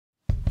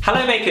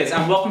Hello bakers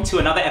and welcome to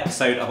another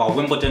episode of our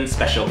Wimbledon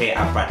special here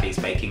at Bradley's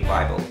Baking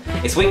Bible.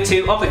 It's week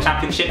 2 of the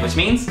championship, which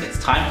means it's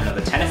time for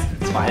another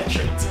tennis-inspired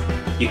treat.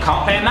 You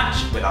can't play a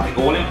match without the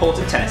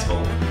all-important tennis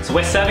ball, so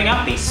we're serving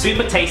up these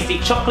super tasty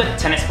chocolate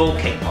tennis ball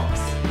cake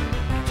pops.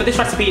 For this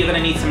recipe you're going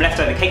to need some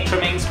leftover cake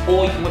trimmings,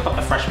 or you can whip up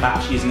a fresh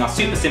batch using our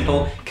super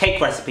simple cake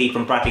recipe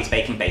from Bradley's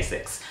Baking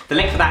Basics. The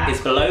link for that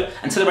is below,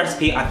 and to the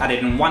recipe I've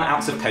added in 1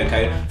 ounce of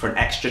cocoa for an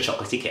extra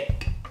chocolatey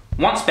kick.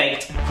 Once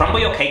baked, crumble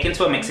your cake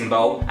into a mixing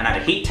bowl and add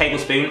a heaped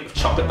tablespoon of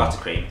chocolate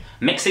buttercream,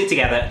 mixing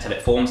together until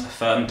it forms a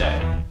firm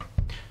dough.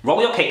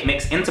 Roll your cake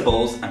mix into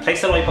balls and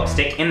place the lollipop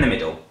stick in the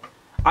middle.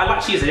 I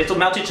like to use a little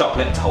melted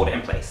chocolate to hold it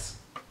in place.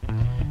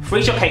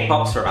 Freeze your cake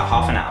pops for about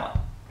half an hour.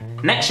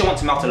 Next you'll want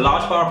to melt a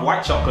large bar of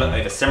white chocolate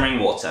over simmering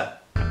water.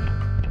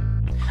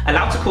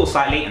 Allow to cool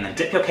slightly and then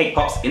dip your cake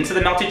pops into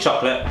the melted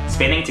chocolate,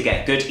 spinning to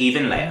get a good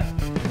even layer.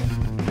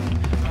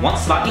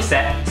 Once slightly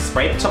set,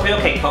 spray the top of your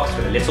cake pops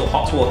with a little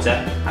hot water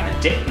and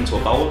then dip into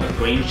a bowl of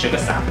green sugar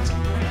sand.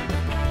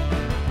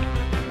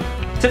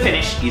 To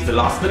finish, use the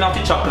last of the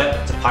melted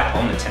chocolate to pipe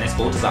on the tennis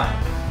ball design.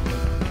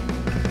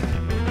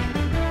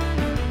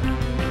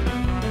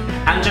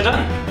 And you're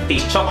done!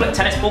 These chocolate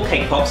tennis ball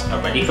cake pops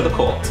are ready for the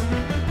court.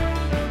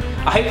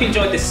 I hope you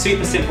enjoyed this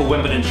super simple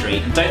Wimbledon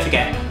treat, and don't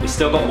forget, we've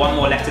still got one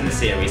more left in the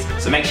series,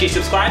 so make sure you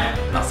subscribe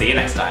and I'll see you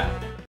next time.